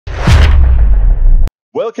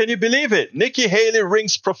Well, can you believe it? Nikki Haley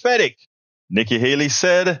rings prophetic. Nikki Haley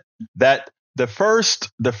said that the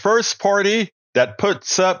first party that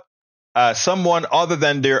puts up someone other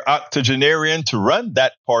than their octogenarian to run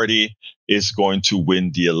that party is going to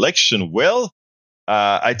win the election. Well,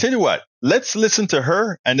 I tell you what, let's listen to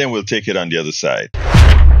her and then we'll take it on the other side.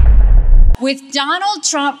 With Donald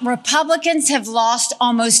Trump, Republicans have lost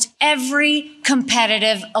almost every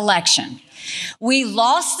competitive election. We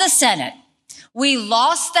lost the Senate. We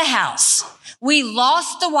lost the House. We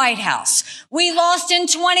lost the White House. We lost in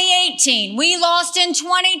 2018. We lost in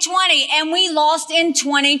 2020. And we lost in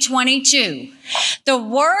 2022. The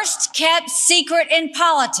worst kept secret in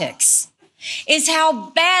politics is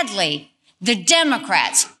how badly the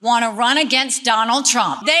Democrats want to run against Donald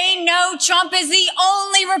Trump. They know Trump is the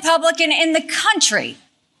only Republican in the country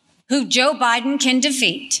who Joe Biden can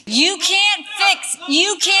defeat. You can't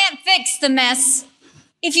fix the mess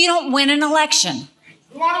if you don't win an election.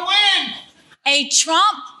 We want to win. A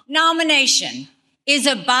Trump nomination is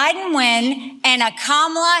a Biden win and a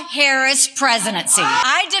Kamala Harris presidency.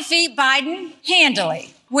 I defeat Biden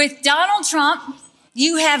handily. With Donald Trump,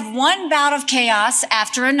 you have one bout of chaos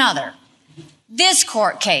after another. This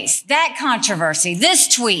court case, that controversy, this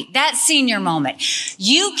tweet, that senior moment.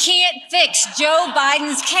 You can't fix Joe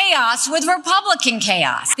Biden's chaos with Republican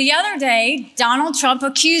chaos. The other day, Donald Trump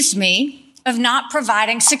accused me of not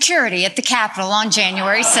providing security at the Capitol on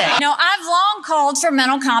January 6th. Now, I've long called for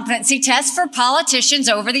mental competency tests for politicians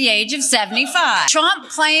over the age of 75. Trump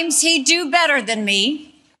claims he'd do better than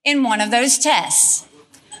me in one of those tests.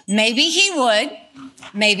 Maybe he would,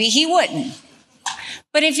 maybe he wouldn't.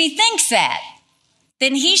 But if he thinks that,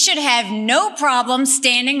 then he should have no problem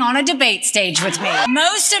standing on a debate stage with me.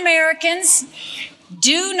 Most Americans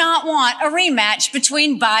do not want a rematch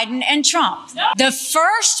between Biden and Trump. The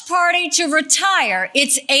first party to retire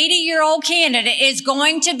its 80-year-old candidate is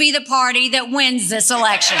going to be the party that wins this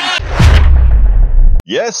election.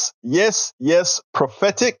 Yes.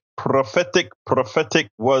 Prophetic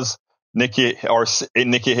was Nikki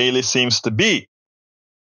Haley seems to be.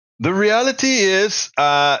 The reality is,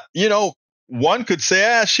 one could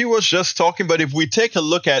say, she was just talking. But if we take a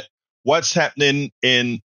look at what's happening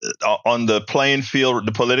on the playing field,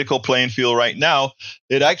 the political playing field right now,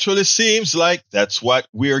 it actually seems like that's what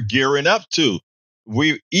we're gearing up to.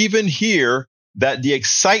 We even hear that the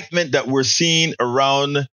excitement that we're seeing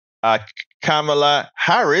around Kamala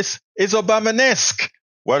Harris is Obama-esque.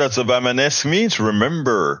 What does Obama-esque mean?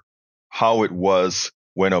 Remember how it was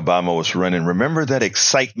when Obama was running. Remember that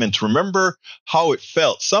excitement. Remember how it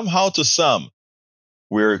felt. Somehow to some,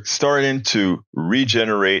 we're starting to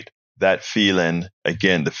regenerate that feeling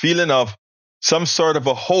again. The feeling of some sort of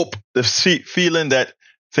a hope, the feeling that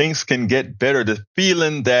things can get better, the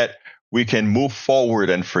feeling that we can move forward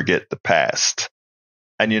and forget the past.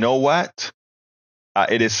 And you know what?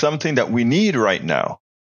 It is something that we need right now.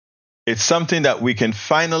 It's something that we can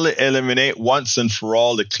finally eliminate once and for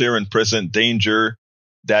all, the clear and present danger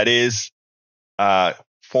that is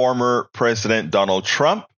former President Donald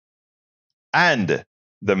Trump and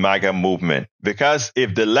the MAGA movement. Because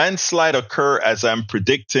if the landslide occur as I'm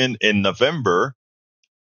predicting in November,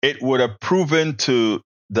 it would have proven to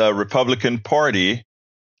the Republican Party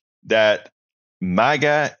that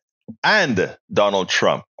MAGA and Donald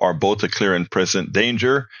Trump are both a clear and present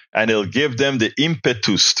danger, and it'll give them the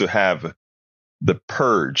impetus to have the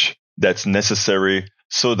purge that's necessary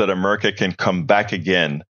so that America can come back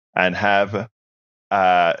again and have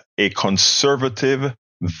a conservative,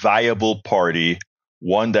 viable party,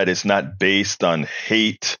 one that is not based on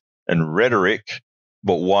hate and rhetoric,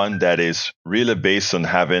 but one that is really based on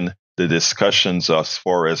having the discussions as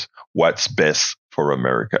far as what's best for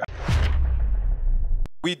America.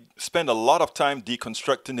 We spend a lot of time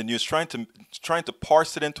deconstructing the news, trying to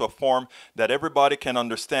parse it into a form that everybody can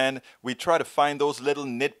understand. We try to find those little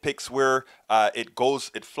nitpicks where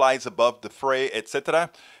it flies above the fray,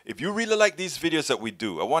 etc. If you really like these videos that we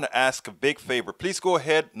do, I want to ask a big favor. Please go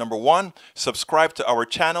ahead. Number one, subscribe to our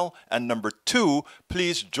channel. And number two,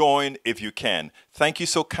 please join if you can. Thank you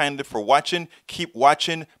so kindly for watching. Keep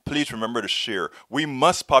watching. Please remember to share. We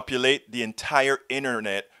must populate the entire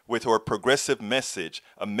internet with our progressive message,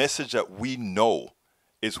 a message that we know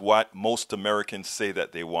is what most Americans say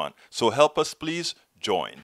that they want. So help us, please join.